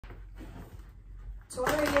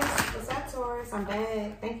Taurus, what's up, Taurus? I'm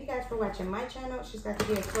back. Thank you guys for watching my channel. She's got to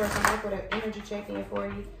be a Taurus. I'm back with an energy check-in for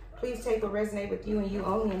you. Please take what resonate with you and you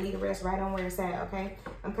only, and leave the rest right on where it's at, okay?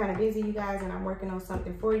 I'm kind of busy, you guys, and I'm working on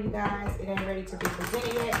something for you guys. It ain't ready to be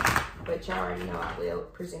presented yet, but y'all already know I will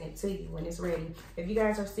present it to you when it's ready. If you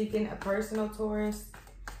guys are seeking a personal Taurus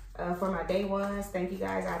for my day ones, thank you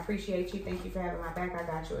guys. I appreciate you. Thank you for having my back. I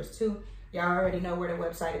got yours too. Y'all already know where the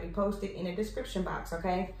website will be posted in the description box,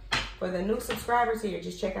 okay? For the new subscribers here,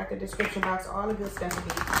 just check out the description box. All the good stuff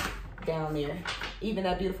will be down there. Even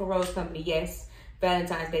that beautiful rose company, yes.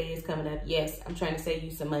 Valentine's Day is coming up, yes. I'm trying to save you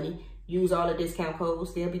some money. Use all the discount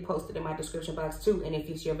codes. They'll be posted in my description box too. And if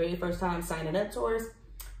it's your very first time signing up, Taurus,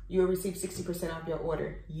 you'll receive 60% off your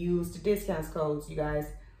order. Use the discount codes, you guys.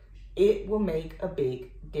 It will make a big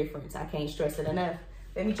difference. I can't stress it enough.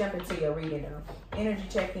 Let me jump into your reading though. Energy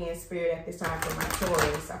check-in, spirit, at this time for my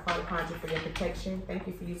Taurus. I call upon you for your protection. Thank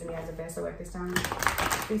you for using me as a vessel at this time.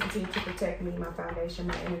 Please continue to protect me, my foundation,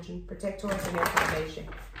 my energy. Protect Taurus and their foundation.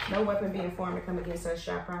 No weapon being formed to come against us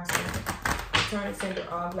shall prosper. Return and sender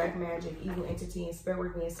all black magic, evil entity, and spirit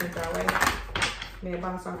work being sent our way. May it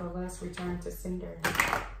bounce off of us. Return to sender.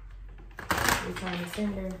 Return to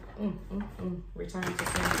sender. Return to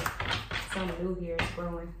sender. Something new here is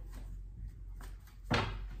growing.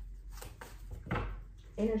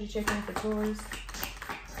 Energy check-in for Taurus.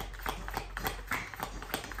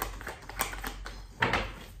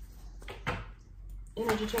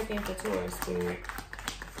 Energy check-in for Taurus, spirit.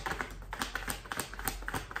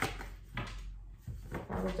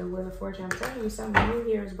 That was the Wheel of Fortune. I'm telling you, something new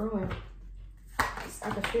here is brewing. I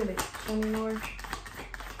can feel it. Show me more.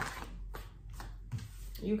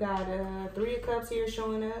 You got 3 of Cups here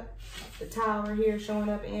showing up. The Tower here showing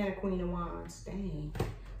up, and a Queen of Wands. Dang.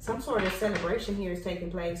 Some sort of celebration here is taking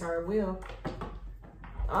place, or it will.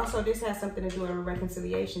 Also, this has something to do with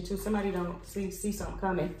reconciliation too. Somebody don't see something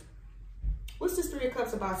coming. What's this 3 of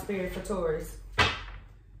Cups about, spirit, for Taurus?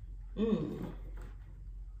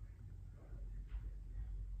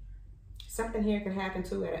 Something here could happen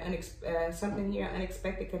too at an something here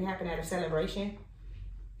unexpected could happen at a celebration.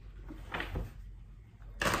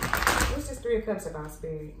 What's this 3 of Cups about,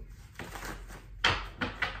 spirit?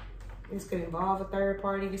 This could involve a third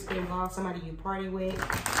party. This could involve somebody you party with,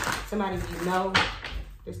 somebody you know.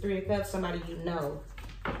 This 3 of Cups, somebody you know.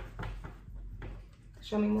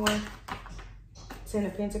 Show me more. 10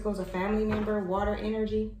 of Pentacles, a family member, water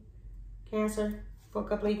energy, Cancer. For a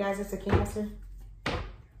couple of you guys, it's a Cancer.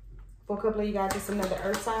 For a couple of you guys, it's another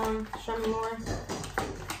earth sign. Show me more.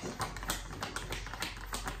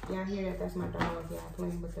 Yeah, I hear that. That's my dog. Yeah,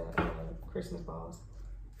 playing with the Christmas balls.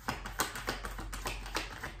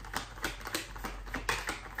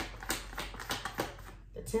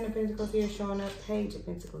 The 10 of Pentacles here showing up. Page of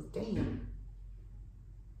Pentacles. Damn.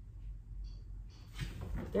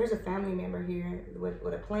 There's a family member here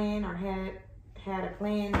with a plan, or had a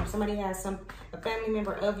plan. Or somebody has a family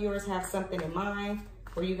member of yours have something in mind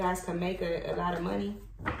where you guys can make a lot of money.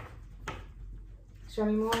 Show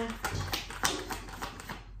me more.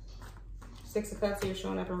 6 of Cups here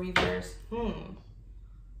showing up in reverse.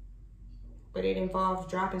 But it involves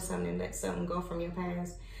dropping something and let something go from your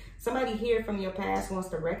past. Somebody here from your past wants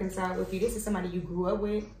to reconcile with you. This is somebody you grew up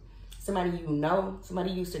with, somebody you know,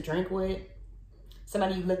 somebody you used to drink with,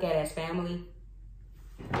 somebody you look at as family.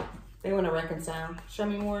 They want to reconcile. Show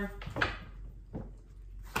me more.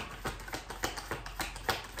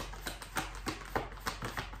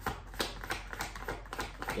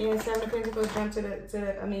 Yeah, 7 of Pentacles jump to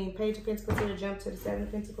the Page of Pentacles here jump to the 7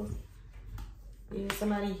 of Pentacles. Yeah,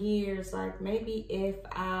 somebody here is like, maybe if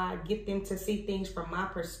I get them to see things from my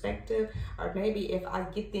perspective, or maybe if I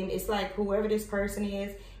get them, it's like whoever this person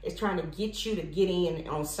is trying to get you to get in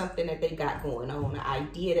on something that they got going on, an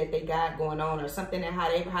idea that they got going on, or something that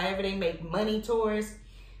however they make money, Taurus.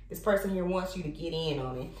 This person here wants you to get in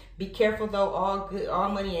on it. Be careful though, all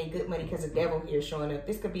money ain't good money, because the devil here showing up.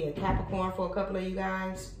 This could be a Capricorn for a couple of you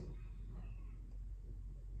guys.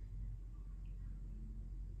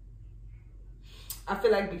 I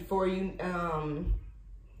feel like before you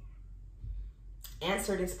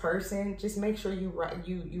answer this person, just make sure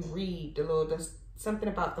you read something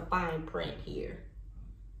about the fine print here.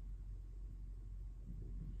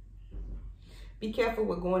 Be careful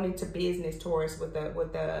with going into business, Taurus, with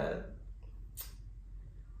a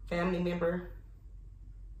family member.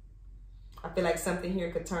 I feel like something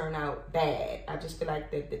here could turn out bad. I just feel like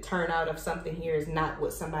the turnout of something here is not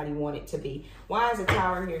what somebody wanted to be. Why is the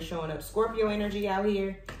Tower here showing up? Scorpio energy out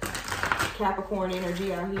here. Capricorn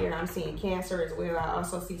energy out here. I'm seeing Cancer as well. I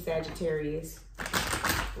also see Sagittarius.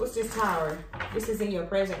 What's this Tower? This is in your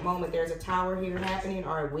present moment. There's a Tower here happening,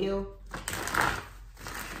 or it will.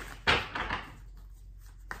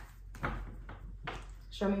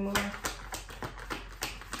 Show me more.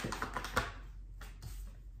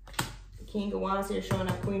 King of Wands here showing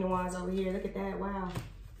up. Queen of Wands over here. Look at that. Wow.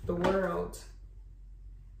 The World.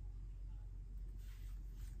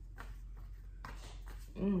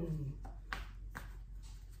 I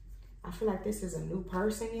feel like this is a new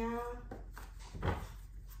person, y'all.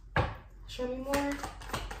 Show me more.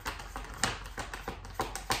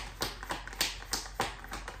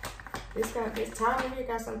 This time here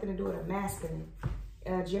got something to do with a masculine.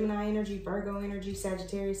 Gemini energy, Virgo energy,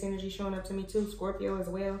 Sagittarius energy showing up to me too. Scorpio as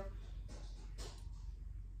well.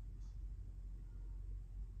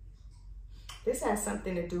 This has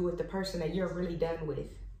something to do with the person that you're really done with.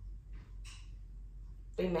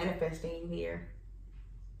 They manifesting you here.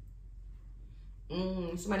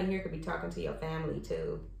 Somebody here could be talking to your family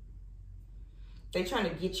too. They trying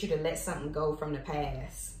to get you to let something go from the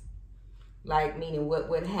past. Like, meaning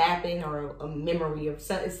what happened, or a memory of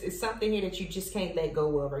something. It's something here that you just can't let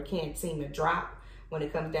go of, or can't seem to drop when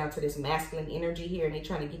it comes down to this masculine energy here, and they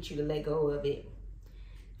trying to get you to let go of it.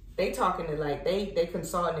 They talking to, like, they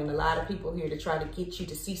consulting a lot of people here to try to get you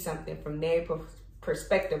to see something from their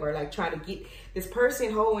perspective, or like trying to get this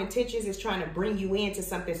person, whole intentions is trying to bring you into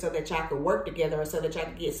something so that y'all could work together, or so that y'all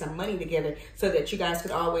could get some money together, so that you guys could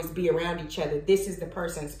always be around each other. This is the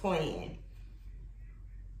person's plan.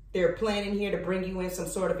 They're planning here to bring you in some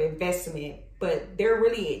sort of investment, but they're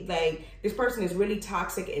really, like, this person is really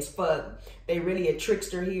toxic as fuck. They really a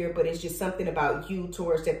trickster here, but it's just something about you,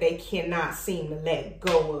 Taurus, that they cannot seem to let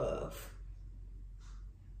go of.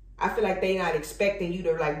 I feel like they're not expecting you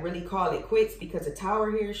to, like, really call it quits, because the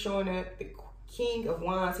Tower here is showing up. The King of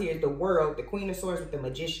Wands here is the World. The Queen of Swords with the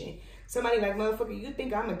Magician. Somebody like, motherfucker, you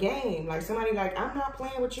think I'm a game. Like, somebody like, I'm not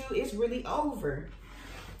playing with you. It's really over.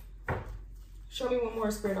 Show me one more,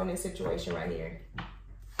 Spirit, on this situation right here.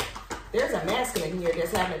 There's a masculine here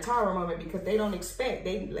that's having a Tower moment, because they don't expect.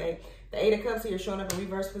 They, like, the Eight of Cups here showing up in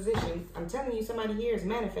reverse position. I'm telling you, somebody here is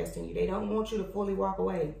manifesting you. They don't want you to fully walk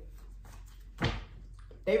away.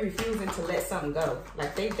 They refusing to let something go.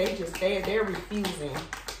 Like, they're refusing.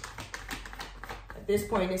 At this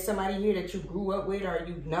point, there's somebody here that you grew up with, or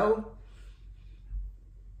you know.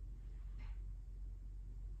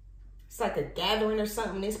 It's like a gathering or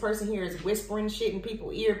something. This person here is whispering shit in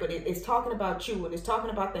people's ear, but it's talking about you, and it's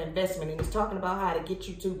talking about the investment, and it's talking about how to get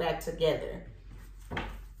you two back together.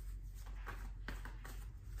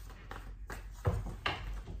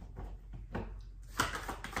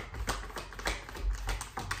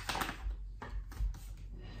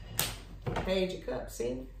 Page of Cups,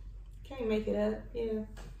 see? Can't make it up, yeah.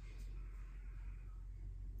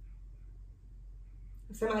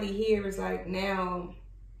 Somebody here is like now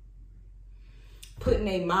putting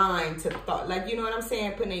their mind to thought, like, you know what I'm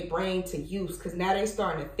saying? Putting their brain to use, because now they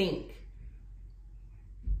starting to think.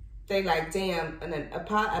 They like, damn, an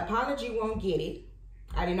apology won't get it.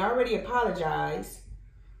 I didn't already apologize.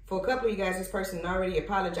 For a couple of you guys, this person already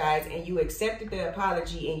apologized, and you accepted the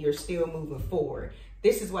apology, and you're still moving forward.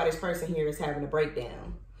 This is why this person here is having a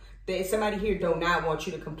breakdown. Somebody here do not want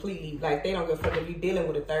you to completely, like, they don't give a fuck if you're dealing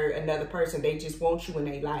with another person. They just want you in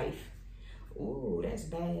their life. Ooh, that's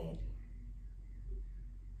bad.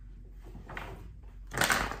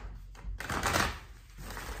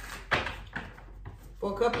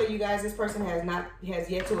 For a couple of you guys, this person has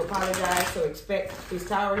yet to apologize. So expect this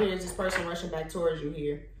Tower here is this person rushing back towards you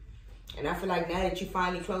here. And I feel like now that you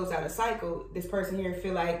finally closed out a cycle, this person here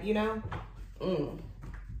feel like, you know,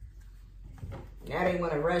 now they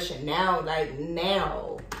want to rush, and now, like,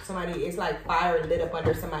 now somebody, it's like fire lit up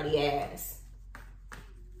under somebody's ass.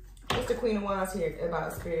 What's the Queen of Wands here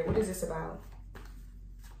about, Spirit? What is this about?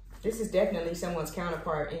 This is definitely someone's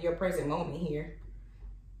counterpart in your present moment here.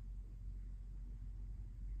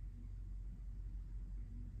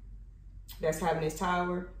 That's having this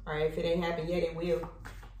Tower. All right, if it ain't happened yet, it will.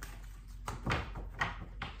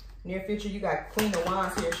 Near future, you got Queen of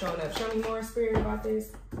Wands here showing up. Show me more, Spirit, about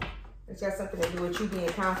this. It's got something to do with you being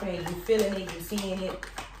confident, you feeling it, you seeing it.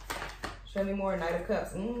 Show me more, Knight of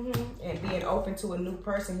Cups. And being open to a new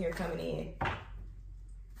person here coming in.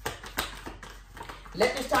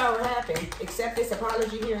 Let this Tower happen. Accept this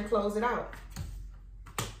apology here and close it out.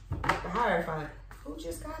 The Hierophant. Who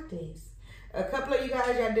just got this? A couple of you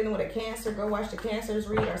guys, y'all dealing with a Cancer. Go watch the Cancers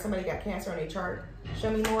read, or somebody got Cancer on their chart.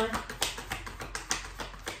 Show me more.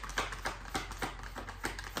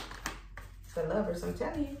 The Lovers, I'm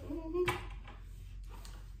telling you.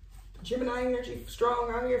 Gemini energy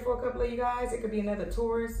strong out here for a couple of you guys. It could be another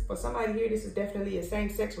Taurus. For somebody here, this is definitely a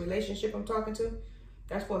same-sex relationship I'm talking to.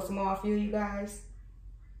 That's for a small few of you guys.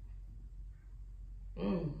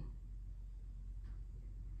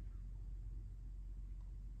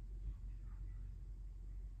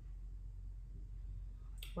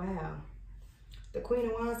 Wow. The Queen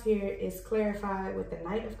of Wands here is clarified with the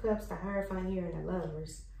Knight of Cups, the Hierophant here, and the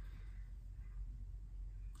Lovers.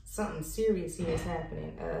 Something serious here is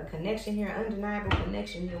happening. A connection here, undeniable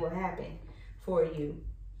connection here will happen for you.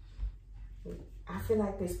 I feel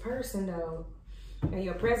like this person, though, in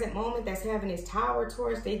your present moment that's having this Tower,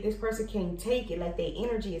 Taurus, this person can't take it. Like, their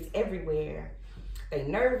energy is everywhere. They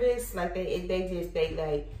nervous, like they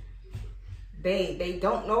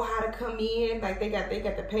don't know how to come in. Like, they got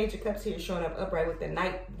the Page of Cups here showing up upright with the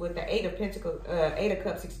Knight, with the Eight of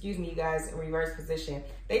Cups, excuse me, you guys, in reverse position.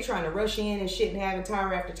 They trying to rush in and shit and having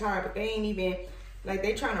tower after tower, but they ain't even, like,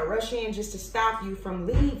 they trying to rush in just to stop you from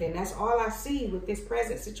leaving. That's all I see with this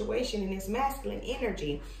present situation and this masculine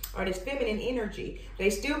energy or this feminine energy.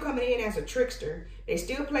 They still coming in as a trickster. They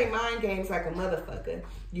still play mind games like a motherfucker.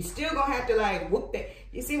 You still gonna have to, like, whoop that.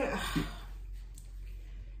 You see what?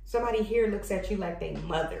 Somebody here looks at you like they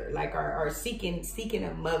mother, like are seeking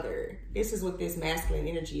a mother. This is what this masculine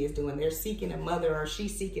energy is doing. They're seeking a mother, or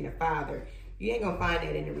she's seeking a father. You ain't gonna find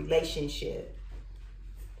that in a relationship.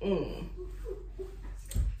 I'm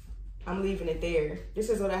leaving it there. This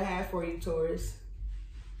is what I have for you, Taurus.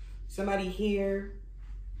 Somebody here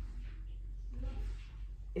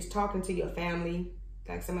is talking to your family.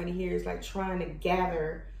 Like, somebody here is like trying to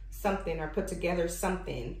gather something or put together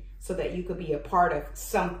something so that you could be a part of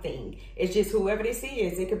something. It's just whoever this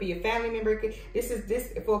is. It could be a family member.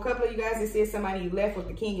 This for a couple of you guys, this is somebody you left with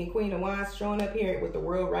the King and Queen of Wands showing up here with the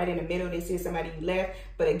World right in the middle. This is somebody you left.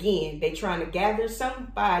 But again, they trying to gather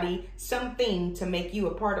somebody, something to make you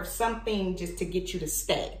a part of something just to get you to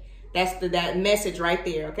stay. That's that message right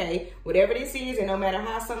there, okay? Whatever this is, and no matter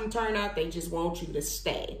how something turn out, they just want you to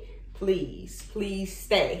stay. Please, please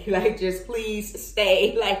stay. Like, just please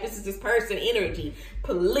stay. Like, this is this person energy.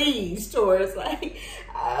 Please, Taurus. Like,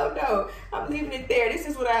 I don't know. I'm leaving it there. This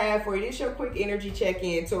is what I have for you. This is your quick energy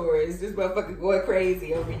check-in, Taurus. This motherfucker going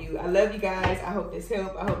crazy over you. I love you guys. I hope this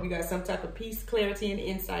helped. I hope you got some type of peace, clarity, and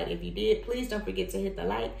insight. If you did, please don't forget to hit the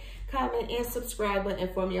like, comment, and subscribe button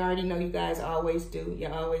for me. I already know you guys always do. You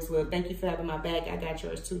always will. Thank you for having my back. I got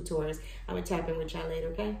yours too, Taurus. I'm going to tap in with y'all later,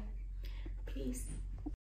 okay? Peace.